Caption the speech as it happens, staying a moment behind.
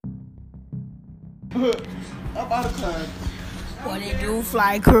I'm out of time. What they do,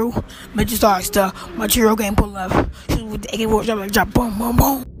 fly crew. Mitchell starts to my Chiro game pull up. Shoot with the AK-47, drop, boom, boom,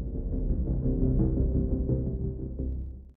 boom.